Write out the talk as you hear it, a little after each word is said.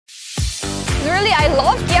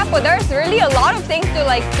Quiapo, there's really a lot of things to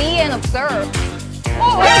like see and observe.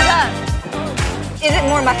 Oh, what is that? Is it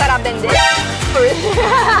more masarap than this?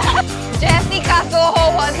 Jessica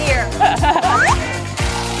Soho was here.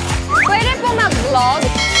 Pwede po mag-vlog.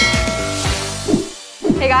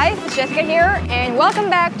 Hey guys, it's Jessica here, and welcome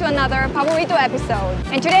back to another Paborito episode.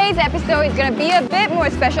 And today's episode is gonna be a bit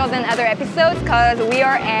more special than other episodes because we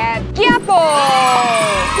are at Quiapo!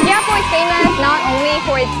 Quiapo is famous not only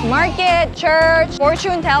for its market, church,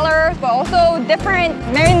 fortune tellers, but also different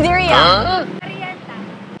merienderia.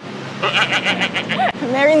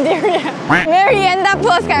 Merienderia. Merienda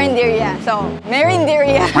plus carinderia. So,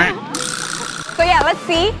 merienderia. So yeah, let's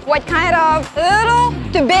see what kind of little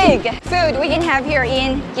to big food we can have here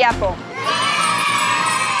in Quiapo.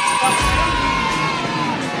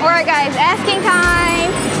 Alright guys, asking time.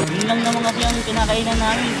 Yun lang naman kasi ang kinakainan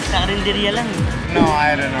namin. Sa karinderya lang. No,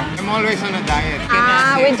 I don't know. I'm always on a diet.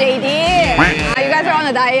 With JD. You guys are on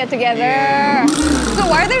a diet together. Yeah. So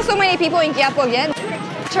why are there so many people in Quiapo again?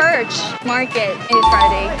 Church market is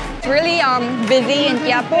Friday. It's really busy in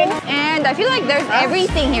Quiapo, and I feel like there's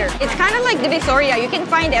everything here. It's kind of like Divisoria. You can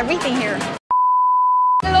find everything here.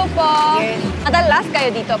 Hello po. Yes. Madalas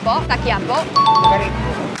kayo dito po sa Quiapo?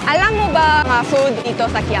 Alam mo ba mga food dito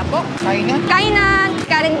sa Quiapo? Kainan? Kainan,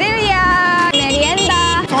 karinderya,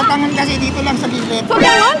 merienda. Sotangon kasi dito lang sa gilid.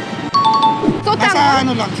 Sotangon? Sotangon? Nasa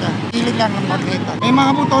ano lang siya, gilid lang ng marketa. May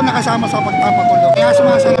mga buto na kasama sa pagpapakulo, kaya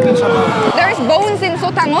sumasarap yung sabaw. There's bones in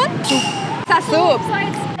sotangon? Soup. Sa soup? So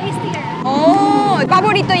it's tastier. Oh,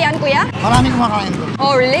 paborito yan kuya? Maraming kumakain doon.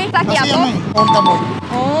 Oh really? Sa Kasi Quiapo? ano eh, portable.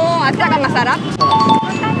 Oh, at saka masarap?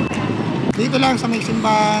 Dito lang sa may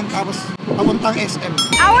simbahan, tapos papuntang SM.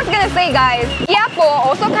 I was gonna say guys, Quiapo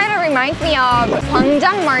also kind of reminds me of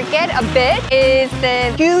Hwangjang Market a bit. It's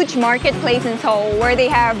this huge marketplace in Seoul where they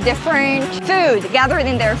have different food gathered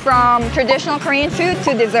in there, from traditional Korean food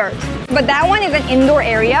to desserts. But that one is an indoor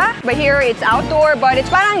area, but here it's outdoor, but it's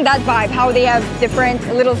parang that vibe, how they have different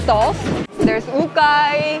little stalls. There's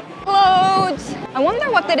ukay, clothes. I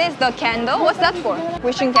wonder what it is, the candle. What's that for?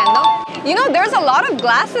 Wishing candle? You know, there's a lot of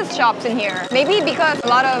glasses shops in here. Maybe because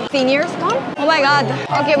a lot of seniors come? Oh my god.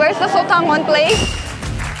 Okay, where's the Sotangon place?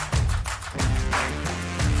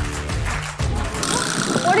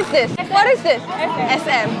 What is this? What is this?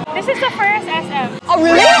 SM. This is the first SM. Oh,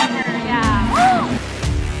 really? Yeah.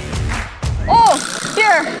 Oh,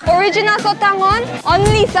 here. Original Sotangon.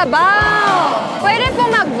 Only sabaw. Pwede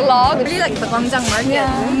po mag-vlog. Really like the Hwangjang Market.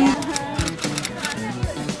 Yeah.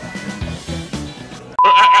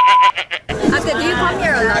 Ate, do you come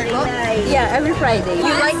here a lot? Yeah, every Friday.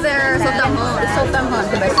 You like their sotanghon? Sotanghon,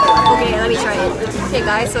 the best. Okay, let me try it. Okay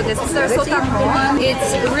guys, so this is their sotanghon.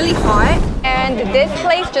 It's really hot, and this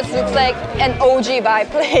place just looks like an OG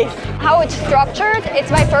vibe place. How it's structured,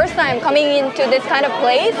 it's my first time coming into this kind of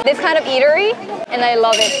place, this kind of eatery, and I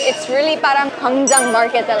love it. It's really parang Hwangjang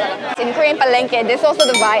Market talaga. In Korean palengke, this is also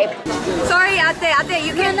the vibe. Sorry ate,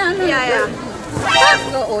 you can... No. Yeah.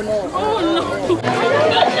 No. Oh no.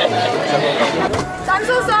 I'm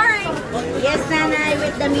so sorry. Yes, Nanay,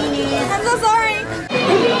 with the minutes. I'm so sorry.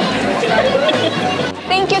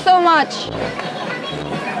 Thank you so much.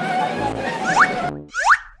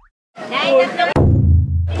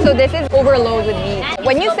 So this is overload with meat.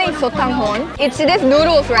 When you say sotanghon, it's this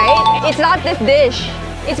noodles, right? It's not this dish.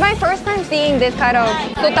 It's my first time seeing this kind of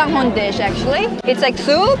sotanghon dish actually. It's like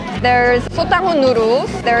soup, there's sotanghon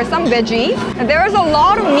noodles, there's some veggies, and there's a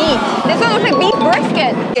lot of meat. This one looks like beef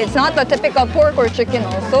brisket. It's not the typical pork or chicken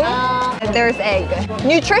also. And there's egg.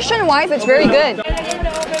 Nutrition-wise, it's very good.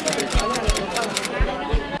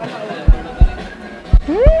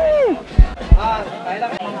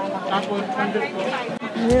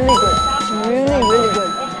 Really good. Really good.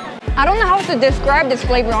 I don't know how to describe this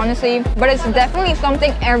flavor honestly, but it's definitely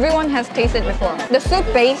something everyone has tasted before. The soup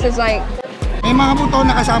base is like... May mga buto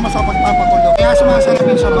na kasama sa pagpapakulo, kaya sumasarap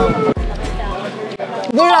yung sabaw.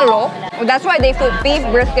 Bulalo. That's why they put beef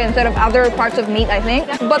brisket instead of other parts of meat, I think.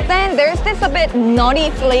 But then there's this a bit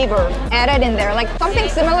nutty flavor added in there, like something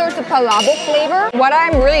similar to palabok flavor. What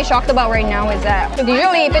I'm really shocked about right now is that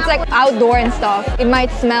usually if it's like outdoor and stuff, it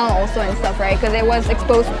might smell also and stuff, right? Because it was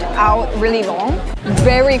exposed out really long.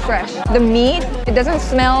 Very fresh. The meat, it doesn't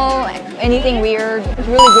smell anything weird. It's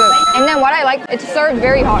really good. And then what I like, it's served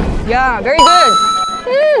very hot. Yeah, very good.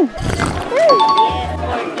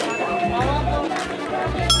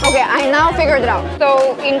 Okay, I now figured it out.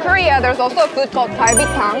 So in Korea, there's also a food called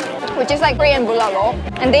galbitang, which is like Korean bulalo,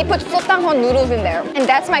 and they put sotanghon noodles in there. And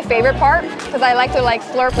that's my favorite part because I like to like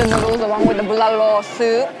slurp the noodles along with the bulalo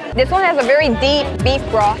soup. This one has a very deep beef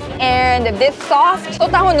broth, and this soft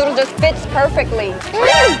sotanghon noodle just fits perfectly.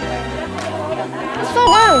 It's so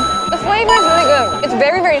good. The flavor is really good. It's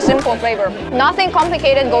very, very simple flavor. Nothing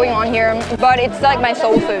complicated going on here, but it's like my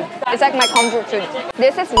soul food. It's like my comfort food.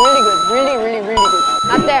 This is really good. Really, really, really good.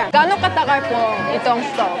 Ate, gaano katagal po itong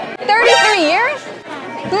stall? 33 years?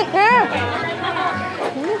 Good.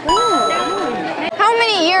 How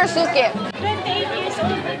many years, Suki? 28 years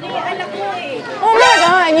old. Yung anak ko eh. Oh my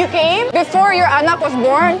God, and you came before your anak was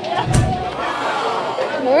born?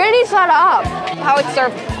 Really sarap. How it's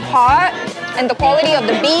served hot and the quality of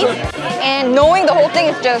the beef and knowing the whole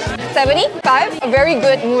thing is just 75. A very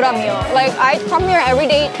good mura meal. Like I come here every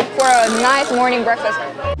day for a nice morning breakfast.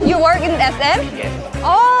 You work in SM? Yes.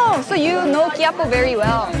 Oh, so you know Quiapo very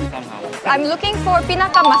well. Somehow. I'm looking for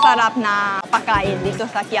pinakamasarap na pagkain dito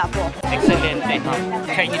sa Quiapo. Excellent.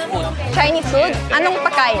 Chinese food. Chinese food? Anong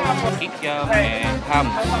pagkain? Kikiam and ham.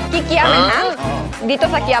 Kikiam and ham? Dito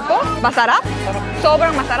sa Quiapo? Masarap?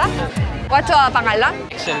 Sobrang masarap? What's pangalan?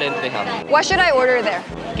 Excellent ham. What should I order there?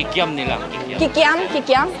 Kikiam nila. Kikiam.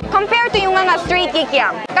 Kikiam? Compared to yung mga street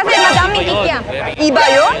kikiam. Kasi madaming Iba yun. kikiam. Very- Iba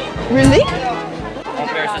yun? Really?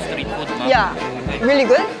 Compare sa street food, ma'am. Yeah. Really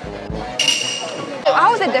good?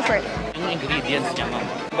 How is it different? Yung ingredients niya, ma'am.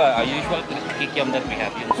 Diba, usual kikiam that we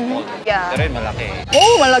have, yung small. Yeah. Pero yung malaki.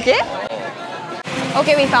 Oh, malaki?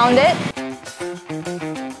 Okay, we found it.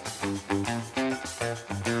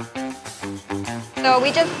 So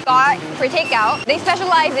we just got for takeout. They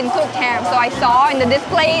specialize in cooked ham. So I saw in the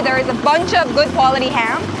display there is a bunch of good quality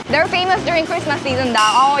ham. They're famous during Christmas season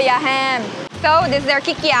daw. Oh yeah, ham. So this is their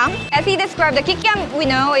kikiam. As he described, the kikiam we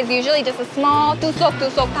know is usually just a small tusok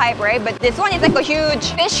type, right? But this one is like a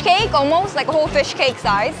huge fish cake, almost like a whole fish cake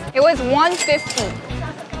size. It was $150.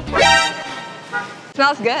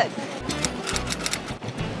 Smells good.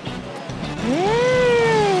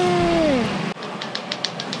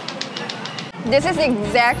 This is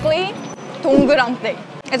exactly 동그랑땡.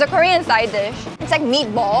 It's a Korean side dish. It's like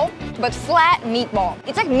meatball, but flat meatball.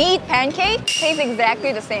 It's like meat pancake. Tastes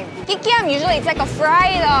exactly the same. Kikiam, usually it's like a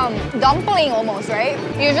fried dumpling almost, right?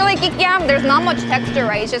 Usually kikiam, there's not much texture,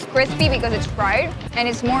 right? It's just crispy because it's fried, and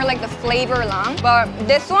it's more like the flavor lang. But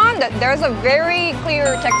this one, there's a very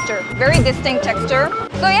clear texture, very distinct texture.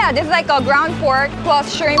 So yeah, this is like a ground pork plus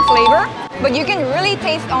shrimp flavor, but you can really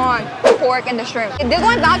taste on the pork and the shrimp. This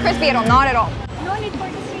one's not crispy at all, not at all. No need for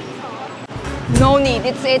the sweet sauce. No need.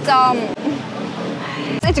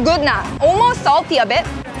 It's good na. Almost salty a bit.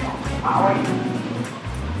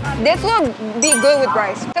 This will be good with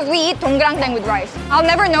rice because we eat 동그랑땡 with rice. I'll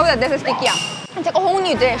never know that this is kikiam. It's like a whole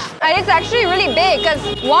new dish, and it's actually really big because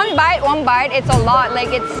one bite, it's a lot. Like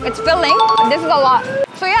it's filling. This is a lot.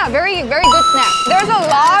 So yeah, very, very good snack. There's a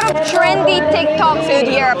lot of trendy TikTok food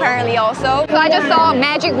here apparently also. So I just saw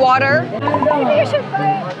magic water. Maybe you should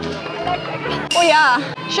try it. Oh yeah,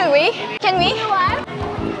 should we? Can we? What?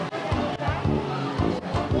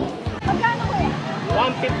 Magkano ko yan?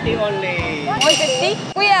 150 only.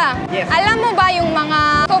 150? Kuya, Yes. alam mo ba yung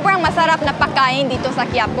mga sobrang masarap na pagkain dito sa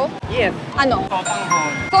Quiapo? Yes. Ano? Sotanghon.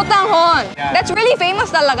 Sotanghon. Yeah. That's really famous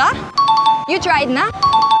talaga? You tried na?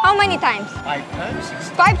 How many times? 5 times?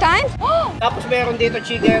 5 times? Tapos meron dito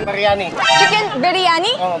chicken biryani. Chicken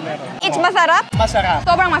biryani? Oo, meron. It's masarap? Masarap.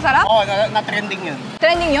 Sobrang masarap? Oo, na-trending yun.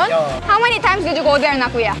 Trending yun? Yeah. How many times did you go there na,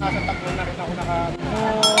 kuya? Nasa tatlo na rin ako naka...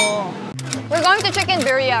 We're going to chicken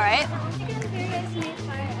biryani, right? Chicken biryani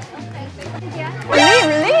is yeah.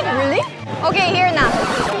 Really? Okay, here na.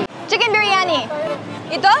 Chicken biryani.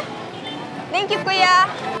 Ito? Thank you, kuya.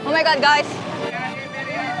 Oh my God, guys.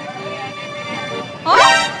 Huh?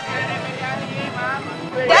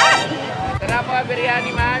 Dad! Sarap po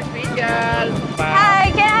biryani, ma'am. Special.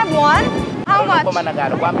 Hi, can I have one? How much? Ano po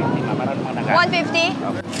managalo? 150, ma'am. Marunong managalo.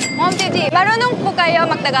 150? 150. Marunong po kayo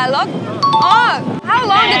magtagalog? Oh, how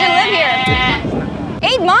long did you live here?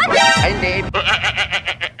 8 months? Ay, hindi.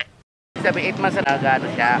 Sabi, 8 months na nagano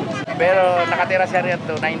siya. Pero nakatira siya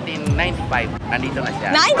rito 1995. Nandito na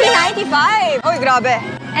siya. 1995! Uy, grabe.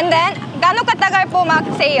 And then, gaano katagal po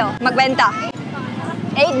mag-sale, magbenta?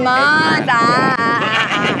 8 months.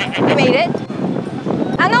 You made it?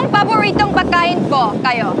 Anong paboritong pagkain po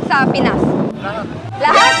kayo sa Pinas?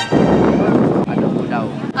 Lahat? Adobo daw.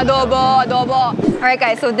 Adobo. Alright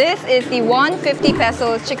guys, so this is the 150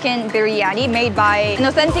 pesos chicken biryani made by an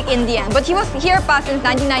authentic Indian. But he was here pa since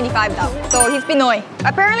 1995 now. So he's Pinoy.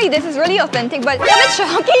 Apparently this is really authentic, but it's a bit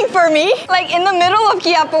shocking for me. Like in the middle of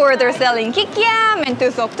Quiapo where they're selling kikiam and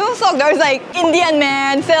tusok, there's like Indian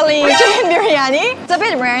man selling chicken biryani. It's a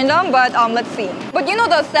bit random, but let's see. But you know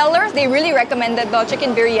the sellers, they really recommended the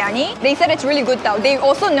chicken biryani. They said it's really good though. They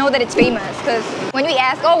also know that it's famous because when we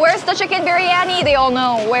ask, oh, where's the chicken biryani? They all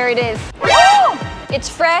know where it is. It's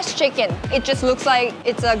fresh chicken. It just looks like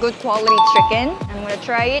it's a good quality chicken. I'm gonna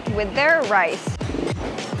try it with their rice.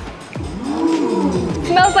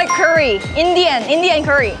 Smells like curry, Indian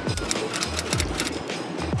curry.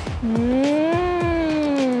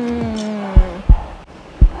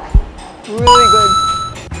 Really good.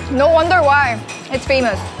 No wonder why it's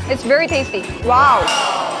famous. It's very tasty. Wow.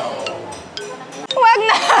 Wag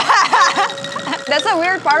na! That's a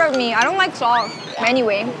weird part of me. I don't like sauce.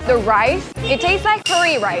 Anyway, the rice, it tastes like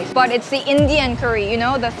curry rice, but it's the Indian curry, you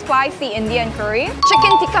know, the spicy Indian curry.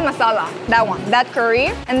 Chicken tikka masala, that one, that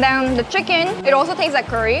curry. And then the chicken, it also tastes like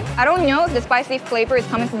curry. I don't know if the spicy flavor is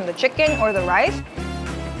coming from the chicken or the rice.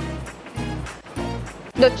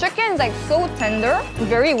 The chicken is like so tender,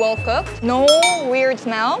 very well cooked. No weird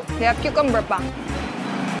smell. They have cucumber pa.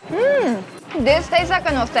 This tastes like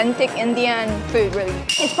an authentic Indian food, really.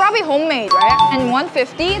 It's probably homemade, right? And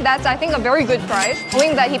 $150, that's I think a very good price,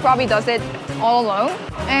 knowing that he probably does it all alone.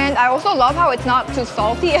 And I also love how it's not too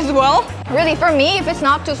salty as well. Really, for me, if it's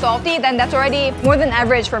not too salty, then that's already more than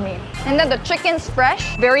average for me. And then the chicken's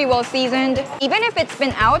fresh, very well seasoned. Even if it's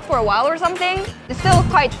been out for a while or something, it's still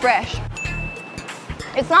quite fresh.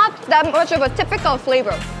 It's not that much of a typical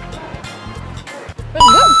flavor.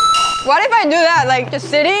 It's good. What if I do that, like just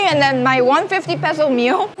sitting and then my 150 peso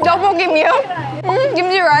meal, tteokbokki meal,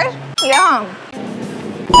 kimchi rice, yum.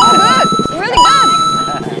 Oh, good, really good.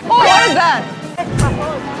 Oh, what is that?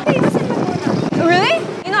 Really?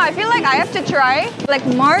 You know, I feel like I have to try like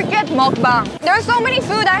market mukbang. There's so many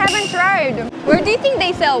food I haven't tried. Where do you think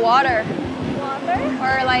they sell water? Water?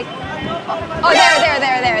 Or like, oh,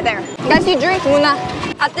 there. Guys, you drink muna.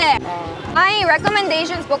 Ate, may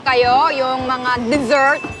recommendations po kayo yung mga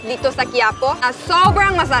dessert dito sa Quiapo na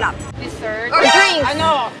sobrang masarap. Dessert? Or drinks?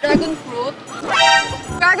 Ano? Dragon fruit?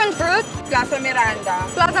 Dragon fruit? Plaza Miranda.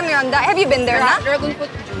 Plaza Miranda. Have you been there na? Dragon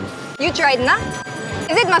fruit juice. You tried na?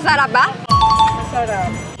 Is it masarap ba?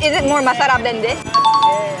 Masarap. Is it more masarap than this?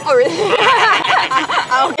 Yes. Oh, really?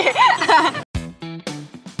 Okay.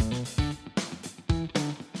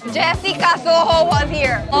 Jessica Soho was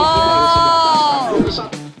here. Oh!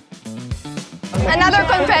 Another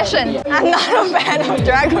confession. I'm not a fan of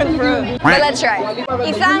dragon fruit. But let's try.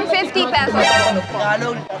 Isang 50 pesos.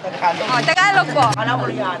 Oh, Tagalog po.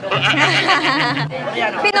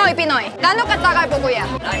 Pinoy. Gano'ng katagal po, kuya?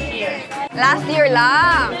 Last year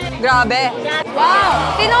lang. Grabe.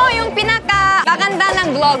 Wow. Sino yung pinaka-gaganda ng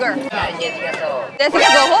vlogger? Jessica Soho. Jessica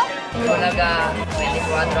Soho? Talaga,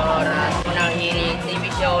 24 oras. Unang hiling, TV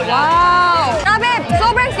show lang. Wow. Grabe.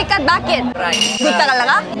 Sobrang sikat. Bakit? Right. Good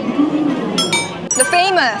talaga? The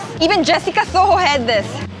famous. Even Jessica Soho had this.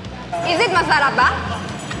 Is it masarap ba?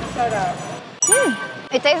 Masarap.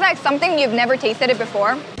 It tastes like something you've never tasted it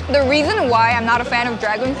before. The reason why I'm not a fan of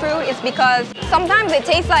dragon fruit is because sometimes it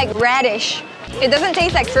tastes like radish. It doesn't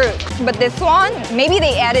taste like fruit. But this one, maybe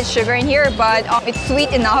they added sugar in here, but it's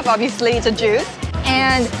sweet enough. Obviously, it's a juice.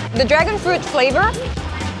 And the dragon fruit flavor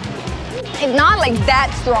is not like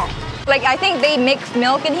that strong. Like, I think they mix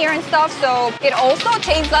milk in here and stuff, so it also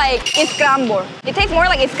tastes like iskrambo. It tastes more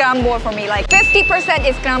like iskrambo for me, like 50%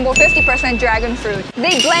 iskrambo, 50% dragon fruit.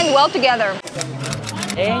 They blend well together.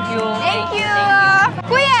 Thank you. Thank you!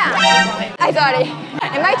 Kuya! Ay, sorry.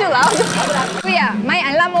 Am I too loud? Kuya, may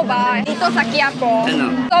alam mo ba dito sa Quiapo,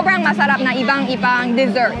 Ano? sobrang masarap na ibang-ibang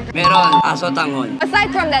dessert. Meron, aso tangon.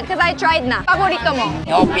 Aside from that, because I tried na, paborito mo?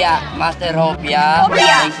 Hopia, Master Hopia.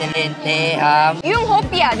 Hopia. Excelente, ham. Yung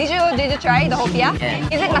hopia, did you try the hopia? Yes.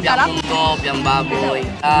 Is it Hopia masarap? Munggo, hopiang baboy.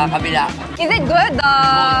 Kabila. Is it good, the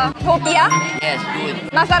hopia? Yes, good.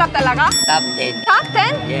 Masarap talaga? Top 10. Top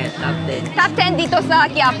 10? Yes, top 10. Top 10 dito sa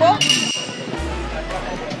Quiapo?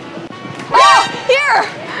 Oh! Here!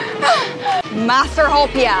 Master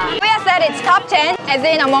Hopia. Kuya said it's top 10, as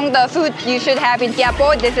in among the food you should have in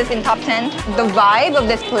Quiapo, this is in top 10. The vibe of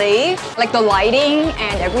this place, like the lighting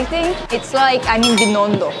and everything, it's like I'm in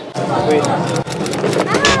Binondo.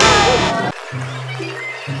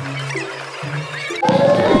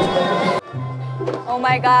 Oh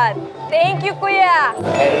my God. Thank you, Kuya.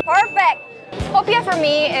 Perfect. Hopia for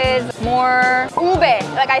me is more ube.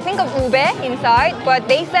 Like, I think of ube inside, but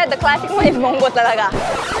they said the classic one is mongo talaga.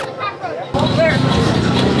 Where?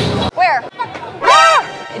 Where? Ah!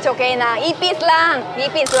 It's okay na. Ipis lang.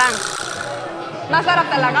 Ipis lang. Masarap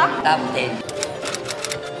talaga? Top 10.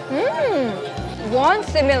 One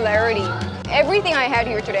similarity. Everything I had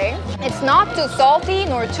here today, it's not too salty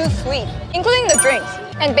nor too sweet, including the drinks.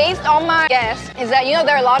 And based on my guess is that, you know,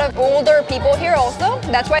 there are a lot of older people here also.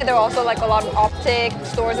 That's why there are also like a lot of optic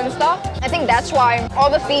stores and stuff. I think that's why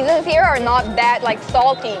all the seasons here are not that like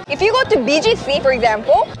salty. If you go to BGC, for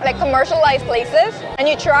example, like commercialized places, and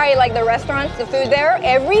you try like the restaurants, the food there,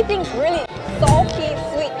 everything's really salty,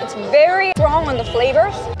 sweet. It's very strong on the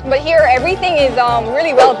flavors. But here, everything is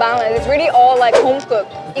really well balanced. It's really all like home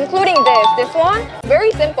cooked, including this one.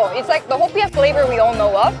 Very simple. It's like the hopia flavor we all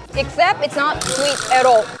know of, except it's not sweet at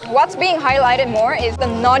all. What's being highlighted more is the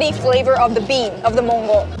nutty flavor of the bean, of the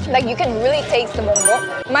mongo. Like you can really taste the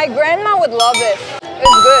mongo. My grandma would love this.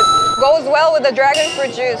 It's good. Goes well with the dragon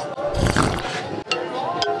fruit juice.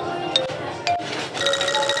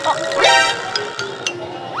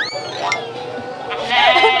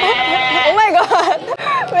 Oh my god!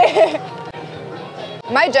 Wait.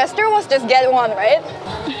 My gesture was just get one, right?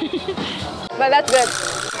 But that's good.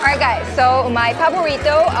 Alright guys, so my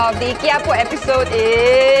paborito of the Quiapo episode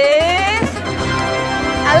is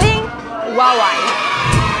Aling Wawai.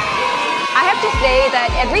 I have to say that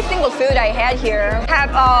every single food I had here have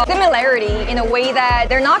a similarity in a way that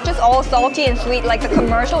they're not just all salty and sweet like the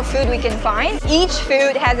commercial food we can find. Each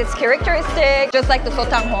food has its characteristic, just like the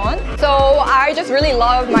sotanghon. So I just really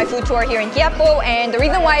love my food tour here in Quiapo, and the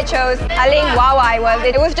reason why I chose Aling Wawai was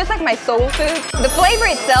it was just like my soul food. The flavor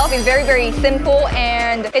itself is very, very simple,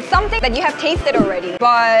 and it's something that you have tasted already,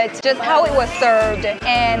 but just how it was served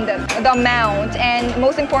and the amount, and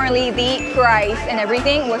most importantly the price and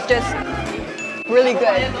everything was just really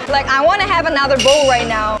good. Like I want to have another bowl right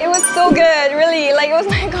now. It was so good, really. Like it was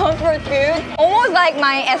my comfort food. Almost like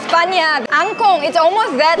my España angkong. It's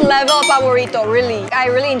almost that level of paborito, really. I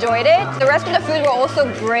really enjoyed it. The rest of the food were also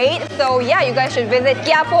great. So yeah, you guys should visit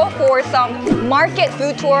Quiapo for some market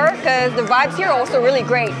food tour because the vibes here are also really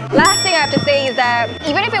great. Last thing I have to say is that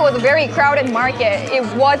even if it was a very crowded market, it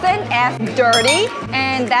wasn't as dirty,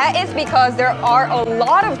 and that is because there are a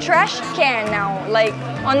lot of trash can now. Like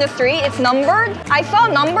on the street, it's numbered. I saw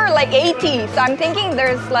a number like 80, so I'm thinking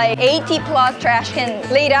there's like 80 plus trash cans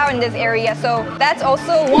laid out in this area. So that's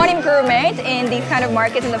also one improvement in these kind of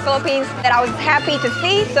markets in the Philippines that I was happy to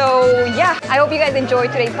see. So yeah, I hope you guys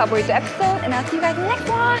enjoyed today's Paborito episode, and I'll see you guys in the next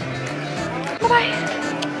one.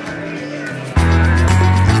 Bye-bye.